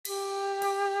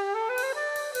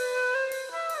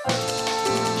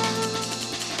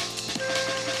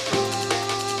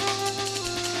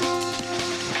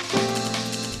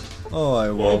Oh,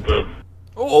 I won't.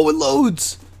 Oh, it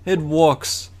loads! It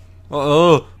walks.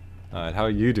 Oh. Alright, how are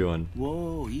you doing?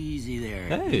 Whoa, easy there.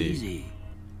 Hey. Easy.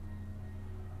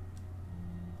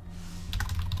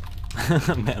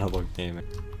 Man, I love gaming.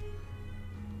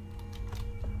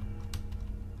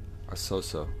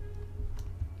 So-so.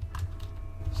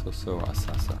 So-so,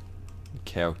 asasa.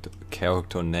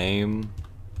 Character name.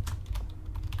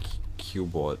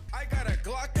 Keyboard. I got a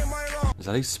Glock in my room. Is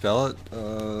that how you spell it?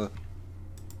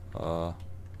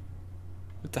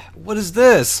 What is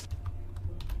this?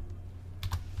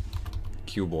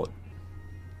 Keyboard.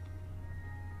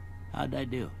 How'd I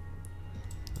do?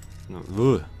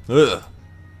 Ugh. Ugh.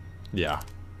 Yeah.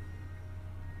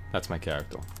 That's my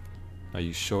character. Are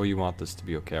you sure you want this to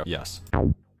be okay? Yes.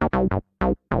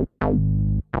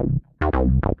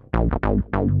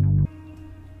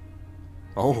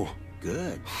 Oh.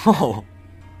 Good. Oh.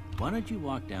 Why don't you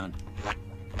walk down?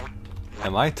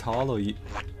 Am I tall or you?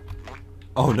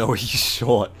 Oh no, he's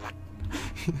short.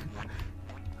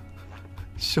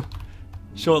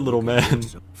 Short little man.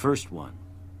 First one.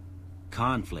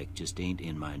 Conflict just ain't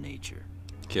in my nature.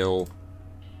 Kill.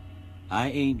 I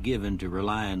ain't given to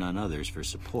relying on others for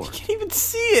support. You can't even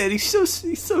see it.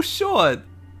 He's so short.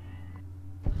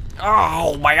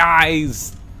 Oh, my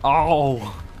eyes.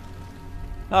 Oh.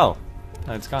 Oh.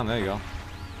 It's gone. There you go.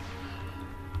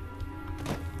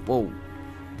 Whoa.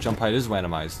 Jump height is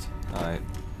randomized. Alright.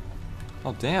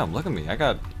 Oh, damn. Look at me. I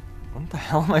got... What the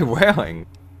hell am I wearing?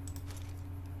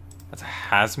 That's a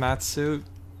hazmat suit?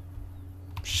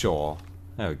 Sure.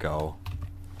 There we go.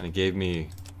 And he gave me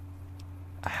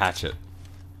a hatchet.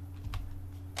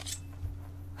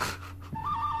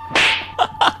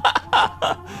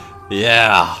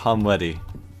 Yeah, I'm ready.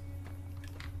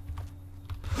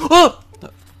 Oh!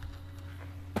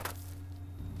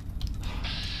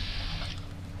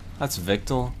 That's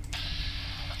Victor. Are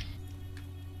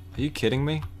you kidding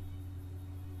me?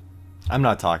 I'm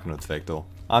not talking with Victor.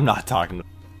 I'm not talking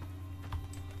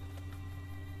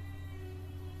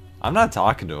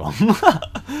to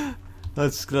him.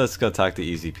 Let's go talk to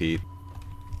Easy Pete.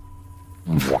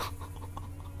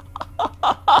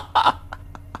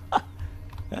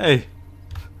 Hey.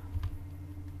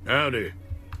 Howdy.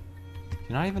 You're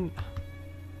not even...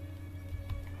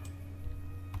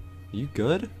 You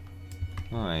good?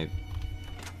 Alright.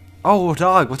 Oh,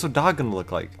 dog. What's a dog gonna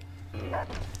look like?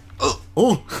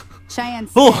 Oh! Cheyenne.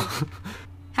 Oh!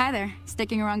 Hi there.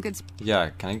 Sticking around good. Yeah,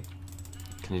 can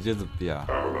you do the... Yeah.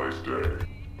 Have a nice day.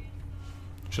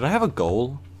 Should I have a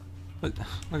goal? Look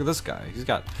at this guy. He's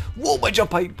got... Whoa, my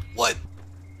jump height! What?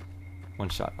 One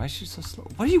shot. Why is she so slow?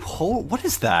 What do you hold? What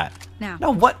is that? Now.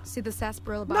 No, what? See the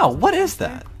sarsaparilla No, bottles what in the is dumpster?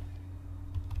 that?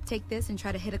 Take this and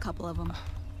try to hit a couple of them.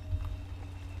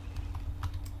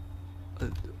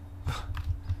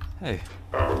 Hey.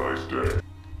 Have a nice day.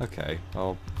 Okay.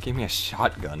 Well, give me a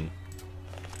shotgun.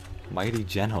 Mighty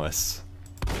generous.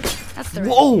 That's the right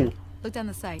Whoa! idea. Look down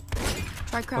the sight.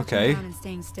 Try crouching Okay. down and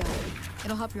staying still.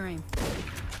 It'll help your aim.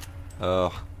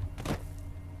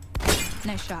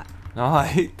 Nice shot.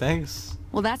 Alright, thanks.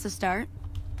 Well, that's a start.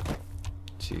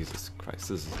 Jesus Christ,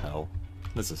 this is hell.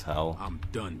 This is hell. I'm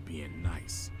done being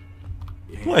nice.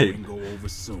 Your Wait. hand go over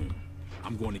soon.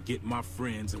 I'm going to get my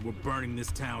friends and we're burning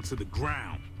this town to the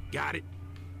ground. Got it?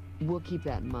 We'll keep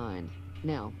that in mind.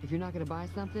 Now, if you're not gonna buy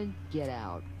something, get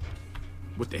out.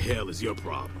 What the hell is your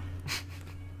problem?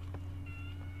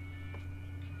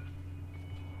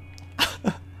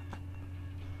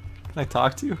 Can I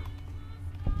talk to you?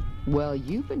 Well,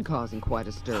 you've been causing quite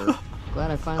a stir.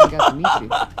 Glad I finally got to meet you.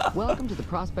 Welcome to the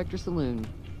Prospector Saloon.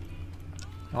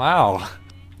 Wow.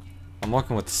 I'm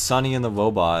working with Sonny and the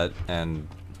Robot and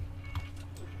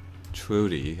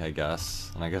Tueaday, I guess.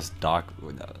 And I guess Doc...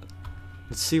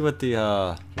 Let's see what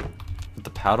the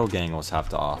Paddle Gangers have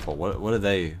to offer. What are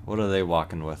they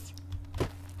walking with?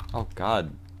 Oh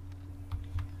god.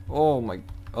 Oh my...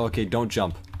 Okay, don't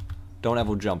jump. Don't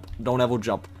ever jump. Don't ever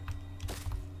jump.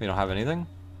 We don't have anything?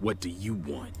 What do you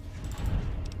want?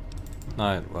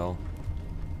 Alright, well...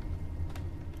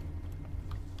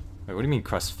 Wait, what do you mean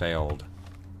quest failed?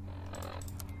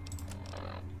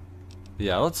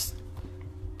 Yeah, let's...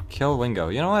 Kill Wingo.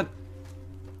 You know what?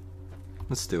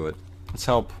 Let's do it. Let's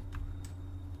help...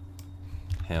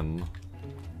 him.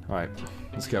 Alright,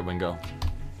 let's get Wingo.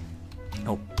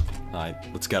 Oh, alright,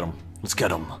 let's get him. Let's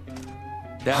get him!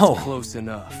 That's Oh. close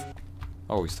enough.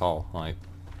 Oh, he's tall. Alright.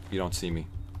 You don't see me.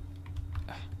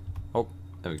 Oh,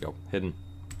 there we go. Hidden.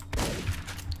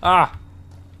 Ah!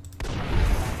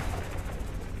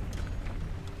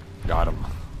 Got him.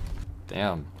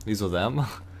 Damn, these are them?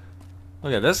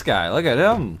 Look at this guy, look at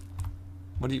him!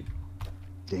 What do you...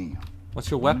 Damn.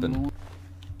 What's your weapon?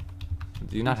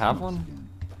 Do you not have one?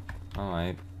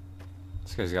 Alright.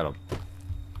 This guy's got a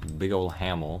big old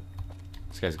hammer.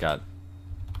 This guy's got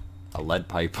a lead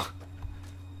pipe.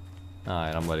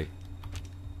 Alright, I'm ready.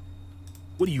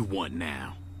 What do you want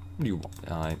now? What do you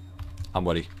want? Alright. I'm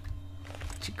ready.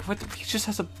 What the, he just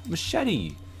has a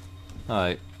machete.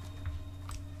 Alright.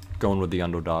 Going with the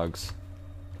underdogs.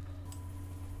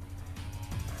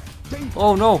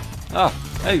 Oh no! Ah!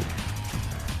 Hey!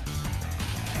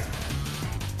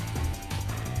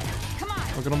 Come on.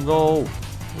 Look at him go!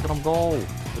 Look at him go!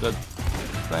 With that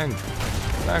bang!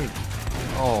 Bang!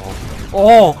 Oh!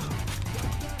 Oh!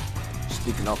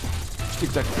 Sneaking up.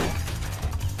 Sneak attack.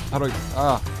 How do I...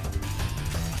 Ah!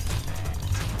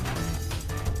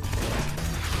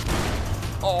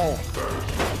 Oh!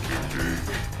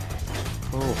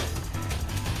 Oh!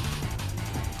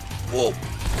 Whoa!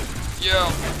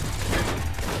 Yeah!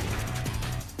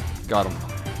 Got him.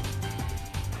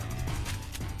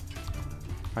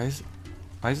 Why is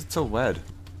it so red?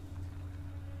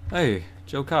 Hey,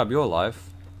 Joe Cobb, you're alive.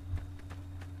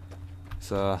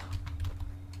 So,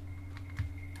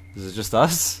 is it just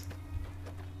us?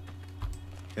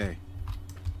 Hey.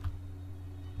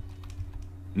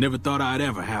 Never thought I'd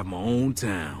ever have my own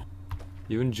town.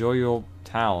 You enjoy your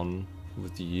town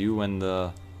with you and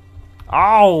the...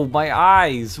 Ow, my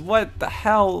eyes! What the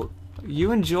hell?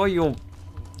 You enjoy your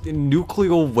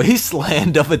nuclear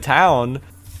wasteland of a town.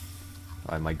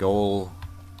 Alright, my goal...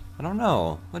 I don't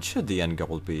know. What should the end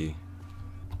goal be?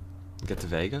 Get to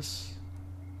Vegas?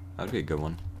 That'd be a good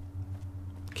one.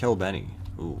 Kill Benny.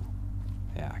 Ooh.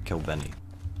 Yeah, kill Benny.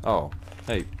 Oh.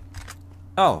 Hey.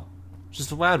 Oh.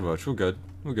 Just a lad roach. We're good.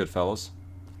 We're good, fellas.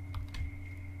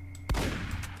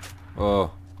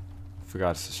 Oh.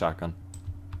 Forgot it's a shotgun.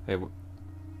 Hey,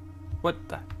 what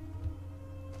the?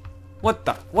 What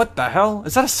the hell?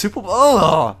 Is that a super...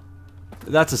 Oh!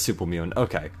 That's a super mutant.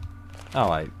 Okay.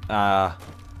 Alright.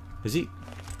 Is he...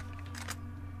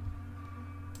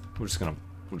 We're just gonna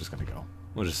go.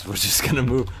 We're just gonna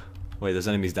move. Wait, there's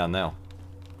enemies down there.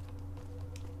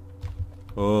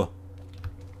 Oh.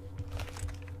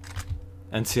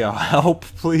 NCR, help,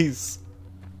 please.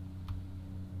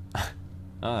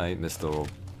 Alright, Mr.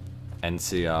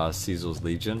 NCR Caesar's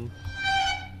Legion.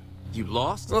 You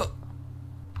lost? Alright,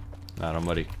 I'm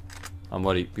ready. I'm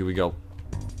ready. Here we go.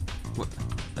 What?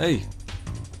 Hey.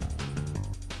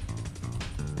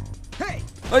 Hey!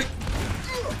 Hey!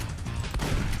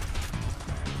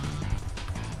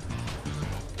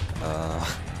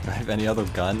 Do I have any other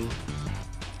gun?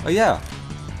 Oh yeah!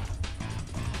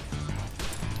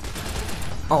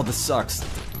 Oh, this sucks.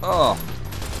 Oh!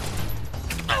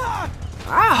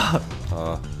 Ah!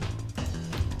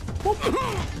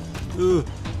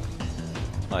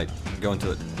 Like, go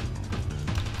into it.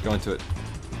 Go into it.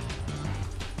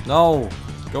 No!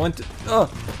 Go into...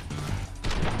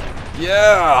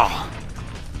 Yeah!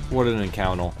 What an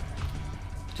encounter.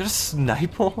 Just a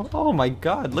sniper? Oh my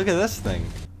god, look at this thing.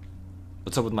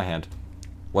 What's up with my hand?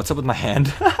 What's up with my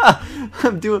hand?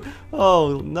 I'm doing...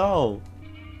 Oh, no.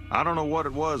 I don't know what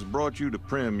it was brought you to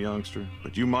Prim, youngster,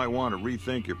 but you might want to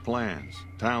rethink your plans.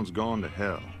 Town's gone to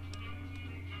hell.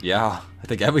 Yeah, I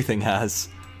think everything has.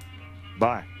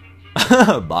 Bye.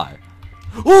 Bye.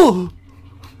 Ooh!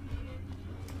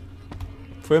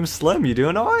 Prim Slim, you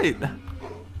doing alright?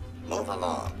 Move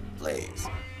along, please.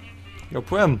 Yo,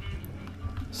 Prim.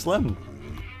 Slim.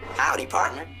 Howdy,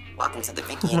 partner. Welcome to the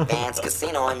Vicky and Vance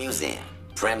Casino and Museum.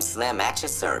 Prim Slim at your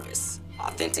service.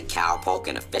 Authentic cowpoke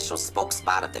and official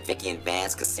spokespot of the Vicky and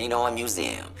Vance Casino and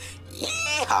Museum.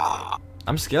 Yeehaw!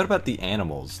 I'm scared about the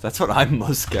animals. That's what I'm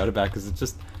most scared about,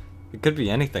 because it could be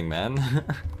anything, man.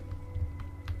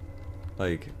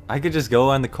 Like, I could just go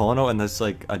around the corner and there's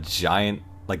like a giant,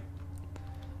 like,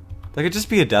 that could just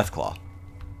be a Deathclaw.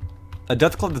 A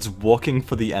Deathclaw that's walking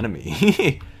for the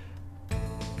enemy.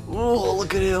 Oh,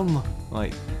 look at him!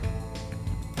 Like,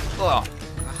 oh,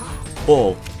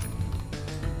 oh,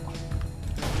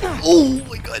 oh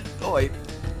my god! Oh wait,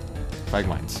 frag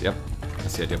mines. Yep,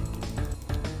 that's the idea.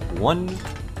 1,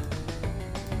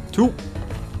 2.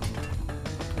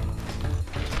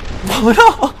 Oh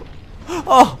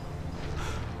no!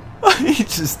 Oh,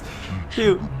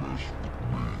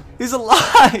 he's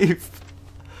alive!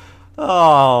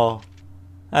 Oh,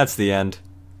 that's the end.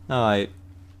 Alright,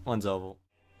 one's over.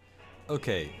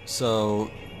 Okay,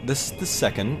 so this is the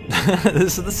second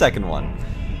this is the second one.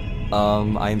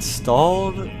 I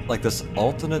installed like this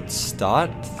alternate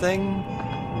start thing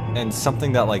and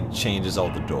something that like changes all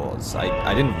the doors.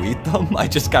 I didn't read them, I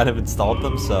just kind of installed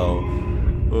them, so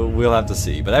we'll have to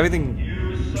see. But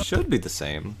everything should be the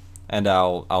same. And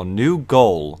our new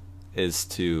goal is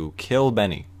to kill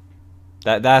Benny.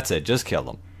 That's it, just kill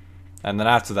him. And then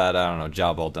after that, I don't know,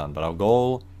 job well done. But our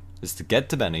goal is to get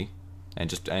to Benny and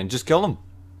just kill him.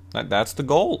 That's the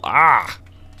goal. Ah!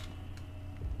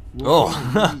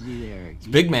 Oh! Easy there. It's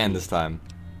big man this time.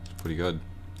 Pretty good.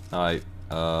 Alright,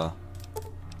 alright,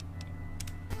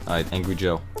 Angry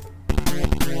Joe.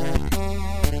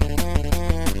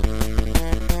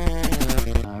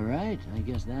 Alright, I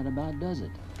guess that about does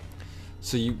it.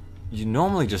 So you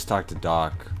normally just talk to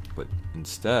Doc, but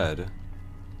instead,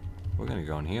 we're gonna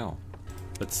go and heal.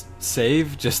 Let's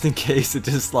save just in case it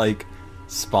just like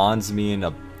spawns me in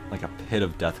a pit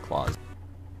of death claws.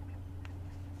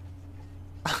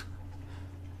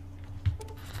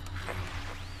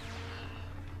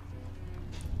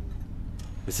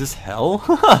 Is this hell?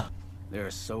 There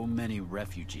are so many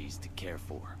refugees to care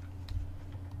for.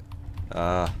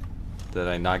 Did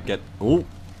I not get... Oh,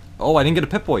 I didn't get a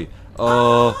Pip-Boy.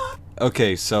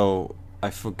 Okay, so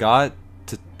I forgot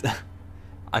to...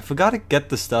 I forgot to get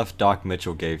the stuff Doc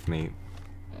Mitchell gave me.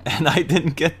 And I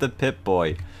didn't get the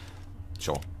Pip-Boy.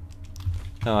 Sure.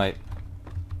 Alright.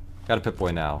 Got a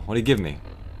Pip-Boy now. What do you give me?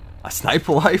 A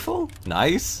sniper rifle?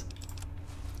 Nice.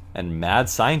 And mad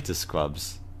scientist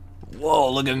scrubs.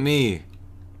 Whoa, look at me.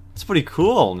 It's pretty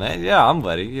cool, man. Yeah, I'm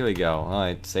ready. Here we go.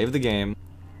 Alright, save the game.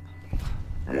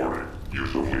 Oh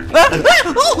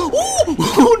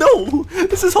no!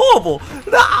 This is horrible!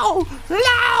 No!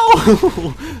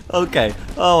 No! Okay.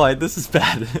 Alright, this is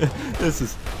bad. This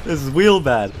is real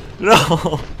bad.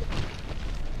 No!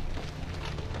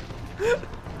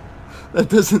 That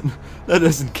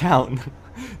doesn't count.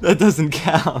 That doesn't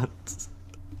count.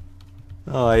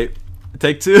 Alright.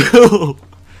 Take two!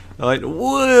 Alright,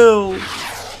 whoa!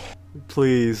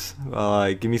 Please.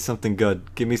 Alright, give me something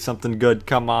good. Give me something good,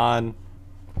 come on.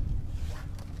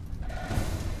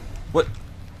 What?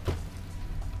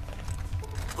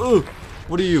 Ugh,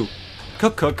 what are you?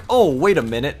 Cook. Oh, wait a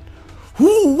minute.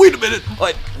 Ooh, wait a minute.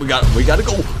 Alright, we gotta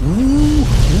go. Ooh.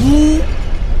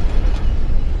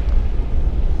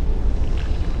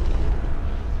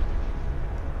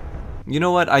 You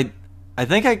know what? I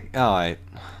think alright.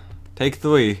 Take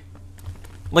 3.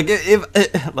 Like if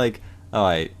like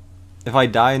alright. If I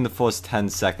die in the first 10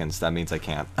 seconds, that means I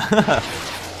can't.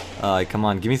 Alright, come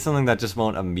on, give me something that just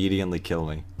won't immediately kill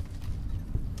me.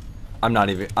 I'm not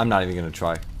even gonna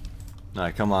try.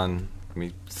 Alright, come on. Give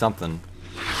me something.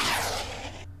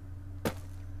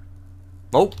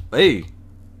 Oh, hey!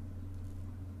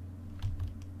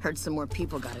 Heard some more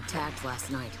people got attacked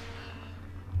last night.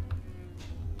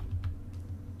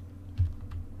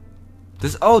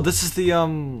 This is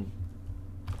the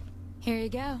Here you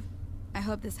go. I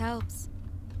hope this helps.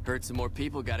 Heard some more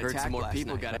people got attacked last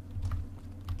night.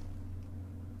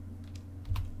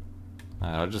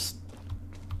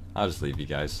 I'll just leave you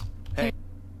guys. Hey.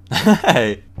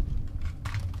 Hey.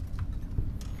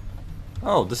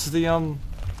 Oh, this is the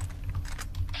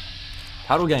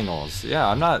paddle gangers. Yeah,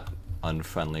 I'm not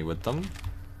unfriendly with them.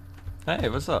 Hey,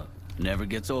 what's up? Never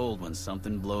gets old when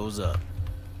something blows up.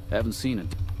 Haven't seen it.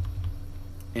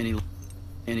 Any.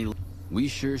 We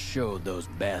sure showed those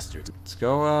bastards. Let's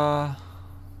go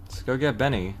get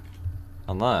Benny.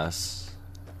 Unless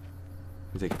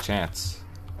we take a chance.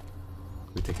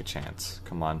 We take a chance.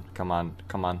 Come on.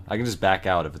 I can just back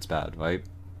out if it's bad, right?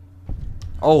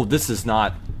 Oh, this is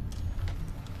not...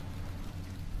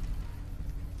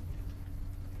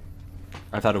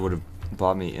 I thought it would have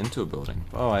brought me into a building.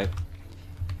 Alright.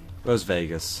 Where's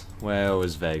Vegas? Where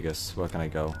was Vegas? Where can I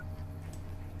go?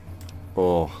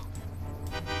 Oh.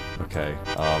 Okay,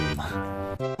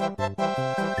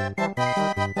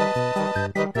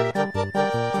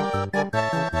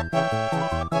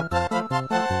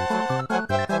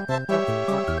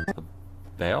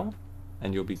 Bail?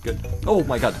 And you'll be good. Oh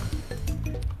my god!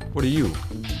 What are you?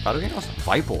 Battle Gang?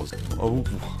 Vipers. Oh,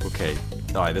 okay.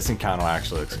 Alright, this encounter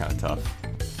actually looks kind of tough.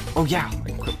 Oh yeah!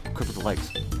 I can equip with the legs.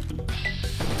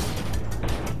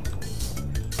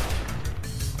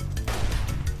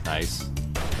 Nice.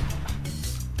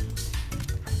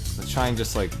 Let's try and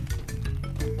just like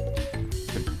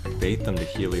bait them to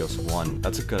Helios 1.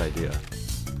 That's a good idea.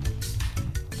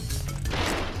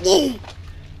 Whoa!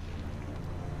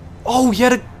 Oh, he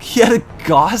had a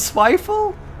Gauss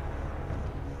rifle?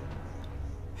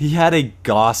 He had a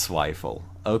Gauss rifle.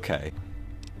 Okay.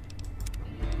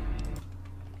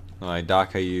 Alright,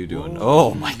 Doc, how you doing?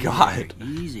 Oh my god!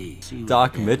 Easy.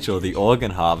 Doc Mitchell, the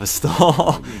organ harvester.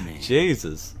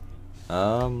 Jesus.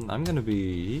 I'm gonna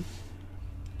be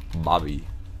Bobby.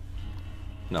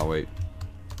 No, wait.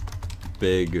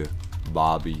 Big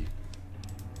Bobby.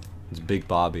 It's Big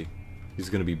Bobby. He's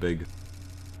gonna be big.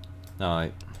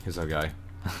 Alright, here's our guy.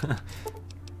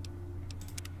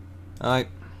 Alright.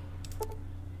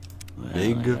 Well,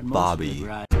 Big I got most of it Bobby.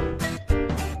 right.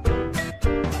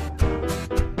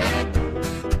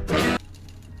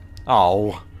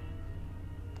 Oh.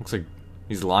 Looks like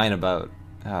he's lying about...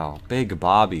 Oh, Big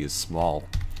Bobby is small.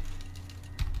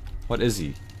 What is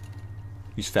he?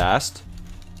 He's fast.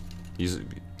 He's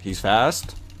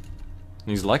fast.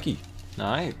 He's lucky.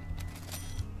 Alright.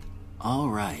 All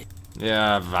right.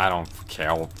 Yeah, I don't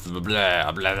care. Blah,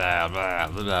 blah, blah, blah,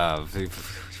 blah.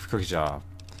 Cookie jar.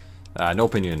 No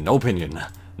opinion, no opinion,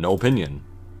 no opinion.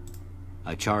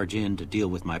 I charge in to deal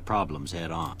with my problems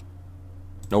head on.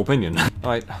 No opinion.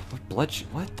 Alright, what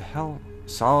the hell?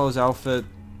 Solo's outfit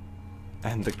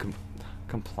and the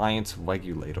compliance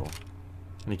regulator.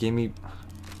 And he gave me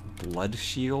blood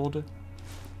shield?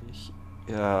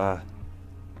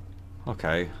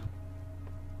 Okay.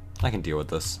 I can deal with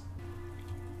this.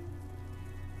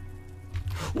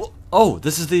 Oh,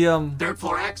 this is the, Third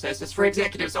floor access is for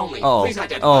executives only. Oh, Please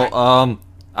identify.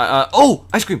 oh,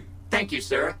 ice cream! Thank you,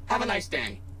 sir. Have a nice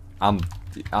day. I'm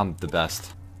the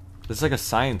best. This is like a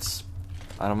science,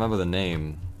 I don't remember the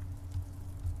name.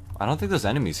 I don't think there's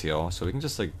enemies here, so we can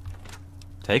just, like,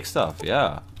 take stuff,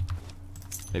 yeah.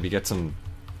 Maybe get some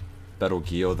better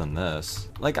gear than this.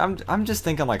 Like, I'm just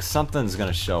thinking, like, something's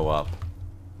gonna show up.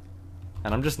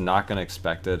 And I'm just not gonna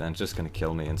expect it, and it's just gonna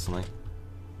kill me instantly.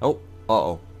 Oh,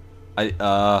 uh-oh.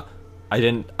 I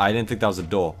didn't think that was a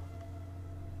door.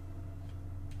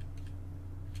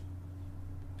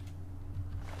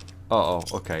 Uh-oh,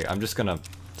 okay. I'm just gonna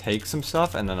take some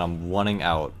stuff, and then I'm running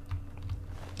out.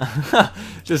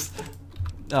 Just...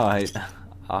 Alright.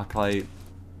 Arclight.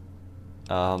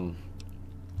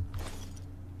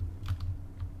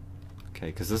 Okay,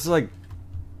 because this is like...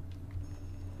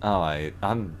 Alright,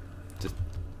 I'm... just...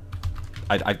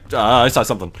 I saw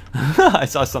something. I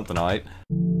saw something, alright.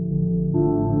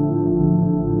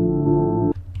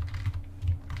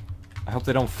 I hope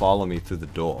they don't follow me through the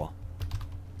door.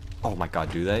 Oh my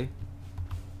god, do they?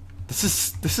 This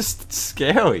is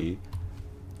scary.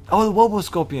 Oh, the Wobo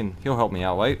Scorpion. He'll help me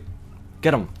out, right?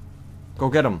 Get him. Go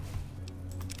get him.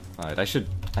 Alright, I should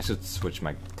switch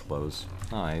my clothes.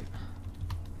 Alright.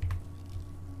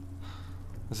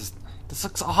 This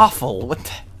looks awful. What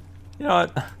the, you know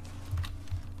what?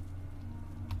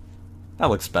 That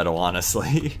looks better,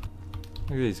 honestly.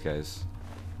 Look at these guys.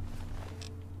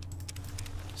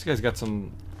 These guys got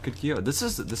some good gear. This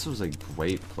was a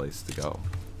great place to go.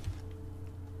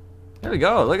 There we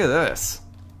go. Look at this.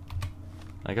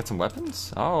 I got some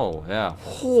weapons. Oh yeah.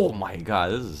 Oh my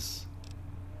god, it's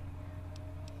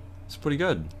pretty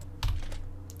good.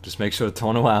 Just make sure to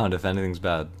turn around if anything's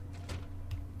bad.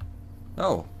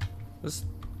 Oh, this.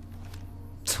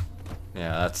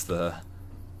 Yeah, that's the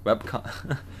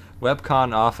webcon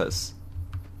webcon office.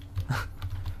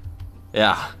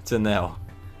 Yeah, it's in there.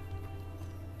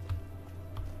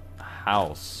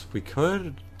 House. We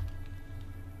could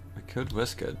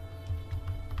risk it.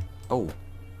 Oh.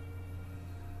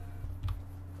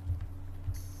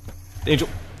 Angel.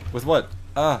 With what?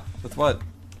 With what?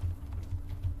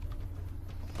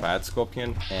 Bad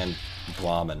Scorpion and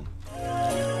Brahmin.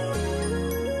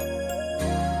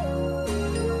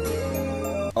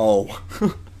 Oh.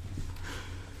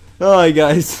 Alright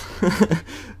guys.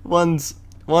 One's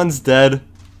dead.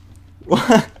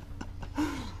 What?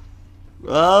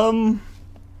 I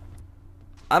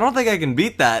don't think I can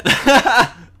beat that.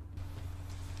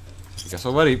 Guess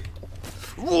we're ready.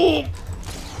 Oh.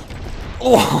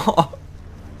 Oh.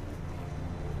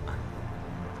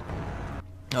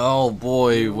 Oh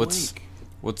boy, what's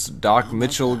Doc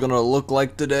Mitchell gonna look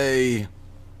like today?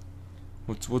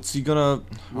 What's he gonna?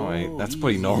 Oh wait, that's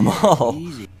pretty normal.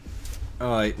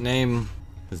 Alright, name.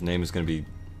 His name is gonna be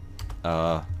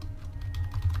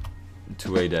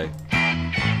Tueaday.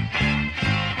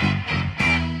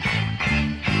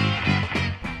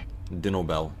 Dinner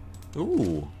bell.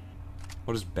 Ooh.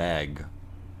 What is bag?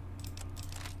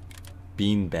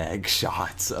 Beanbag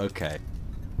shots. Okay.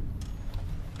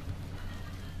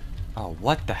 Oh,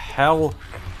 what the hell?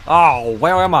 Oh,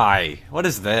 where am I? What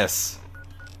is this?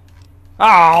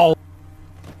 Oh!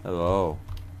 Hello.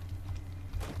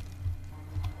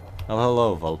 Oh,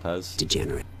 hello, Volpez.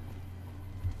 Degenerate.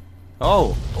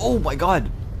 Oh! Oh my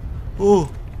god!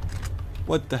 Oh!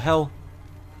 What the hell?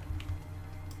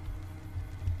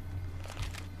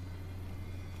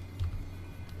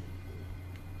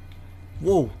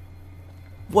 Whoa!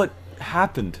 What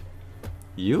happened?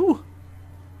 You?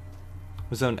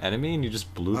 Was that an enemy and you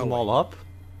just blew them all up?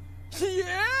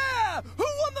 Yeah! Who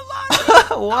won the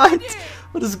lottery? What?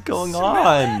 What is going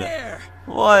on?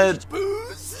 What?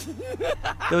 Booze?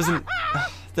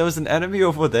 There was an enemy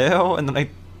over there, and then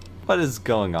what is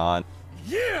going on?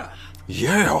 Yeah!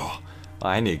 Yeah!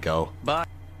 I need to go. Bye.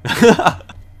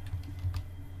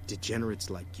 Degenerates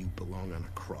like you belong on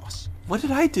a cross. What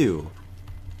did I do?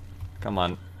 Come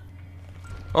on.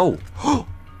 Oh.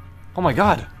 Oh my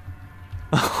god.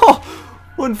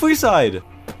 One free side.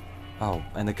 Oh,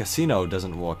 and the casino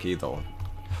doesn't work either.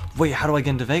 Wait, how do I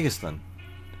get into Vegas then?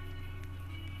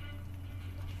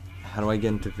 How do I get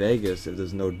into Vegas if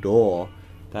there's no door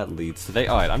that leads to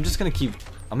Vegas? Alright, I'm just gonna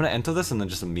I'm gonna enter this and then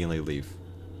just immediately leave.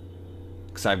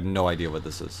 Because I have no idea what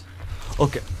this is.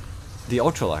 Okay. The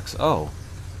Ultralex. Oh.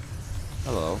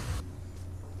 Hello.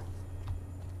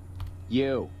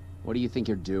 You. What do you think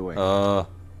you're doing?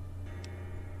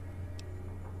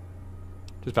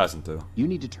 Just passing through. You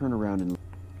need to turn around and...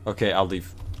 Okay, I'll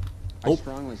leave. I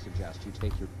strongly suggest you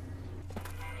take your...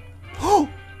 Oh!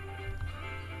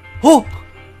 Oh!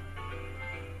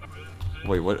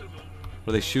 Wait, what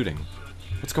are they shooting?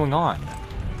 What's going on?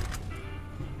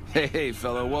 Hey,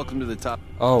 fellow, welcome to the top.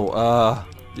 Oh,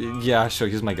 yeah, sure,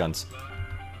 here's my guns.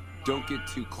 Don't get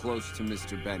too close to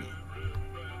Mr. Benny.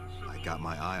 I got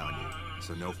my eye on you,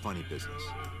 so no funny business.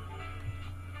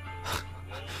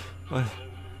 What?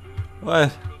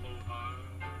 What?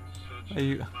 Are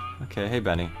you... Okay, hey,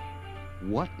 Benny.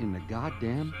 What in the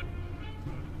goddamn...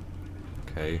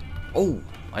 Okay. Oh!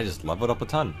 I just leveled up a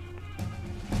ton.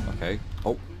 Okay.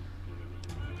 Oh.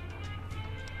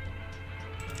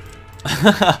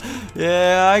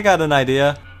 Yeah, I got an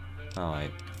idea.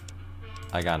 Alright.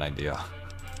 I got an idea.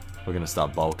 We're gonna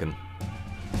stop bulking.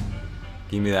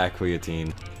 Give me that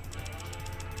creatine.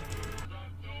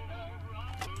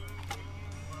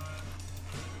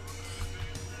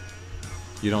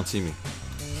 You don't see me.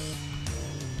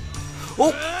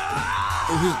 Oh!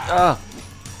 Ah!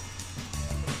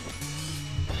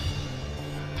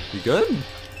 You good?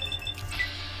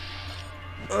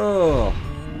 Oh!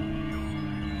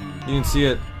 You didn't see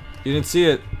it. You didn't see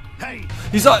it. Hey!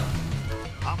 He saw it!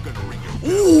 I'm gonna ring your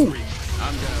bell.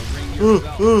 I'm gonna ring your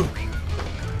bell.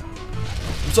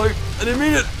 I'm sorry. I didn't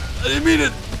mean it. I didn't mean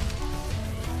it.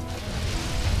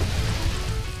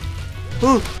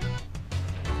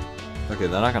 Okay,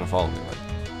 they're not gonna follow me.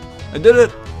 I did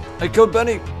it! I killed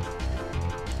Benny!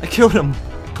 I killed him!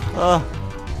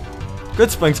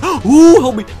 Good springs! Ooh,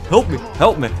 help me! Help me!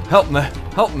 Help me! Help me!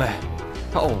 Help me!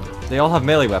 Oh, they all have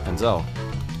melee weapons, oh.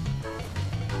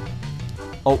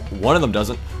 Oh, one of them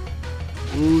doesn't.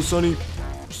 Ooh, Sonny!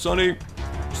 Sonny!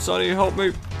 Sonny, help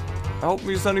me! Help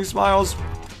me, Sonny Smiles!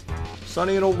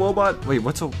 Sonny and a robot? Wait,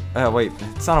 what's a... wait,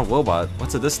 it's not a robot.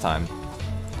 What's it this time?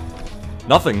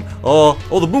 Nothing. Oh,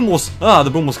 the boomwolves. Ah, the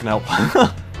boomwolves can help.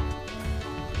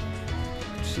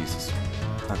 Jesus.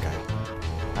 Okay.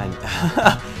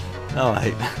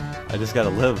 Alright. I just gotta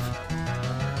live.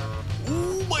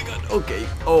 Oh my god. Okay.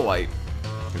 Oh, maybe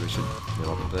we should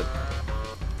heal up a bit.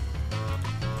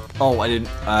 Oh,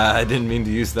 I didn't mean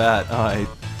to use that. Alright.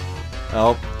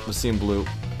 Oh, we're seeing blue.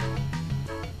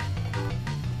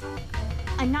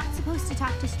 I'm not supposed to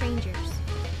talk to strangers.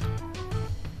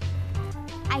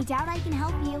 I doubt I can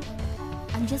help you.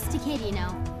 I'm just a kid, you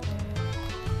know.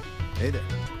 Hey there.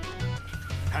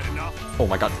 Had enough? Oh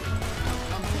my god.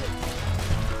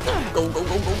 Go, go,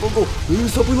 go, go, go, go.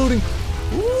 Stop reloading.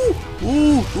 Ooh,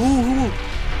 ooh, ooh, ooh.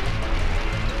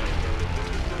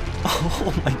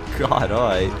 Oh my god,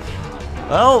 alright.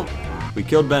 Well, we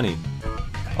killed Benny.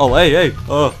 Oh, hey, hey.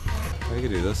 We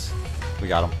can do this. We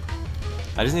got him.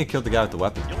 I just need to kill the guy with the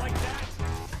weapon.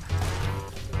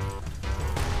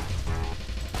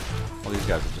 All these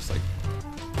guys are just like...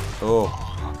 Oh.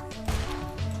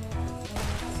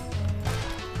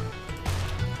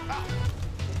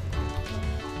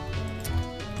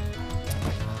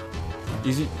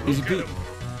 Easy Pete.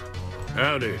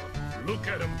 Howdy. Look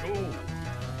at him go.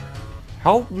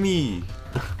 Help me.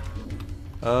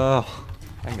 I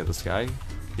can get this guy.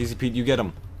 Easy Pete, you get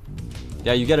him.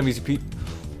 Yeah, you get him, Easy Pete.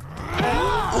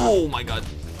 Oh my god.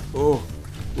 Oh.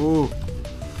 Oh.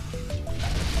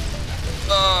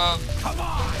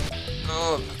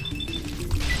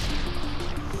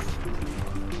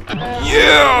 Come on.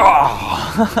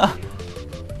 Yeah!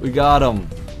 We got him.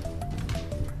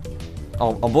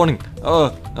 Oh, I'm warning.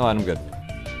 No, I'm good.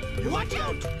 Watch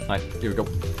out! Alright, here we go.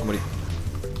 I'm ready.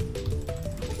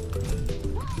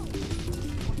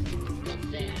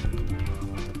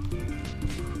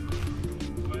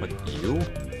 What, you?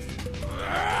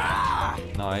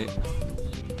 No,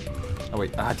 oh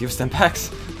wait, do you have stem packs?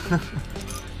 Do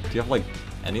you have like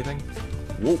anything?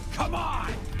 Whoa! Come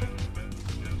on!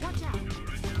 Watch out.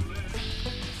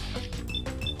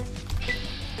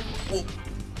 Whoa!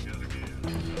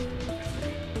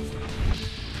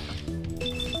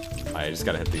 I just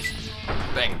gotta hit these.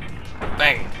 Bang!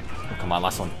 Bang! Oh, come on,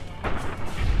 last one.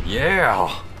 Yeah!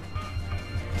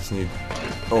 Just need.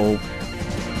 Oh.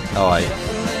 Oh, I.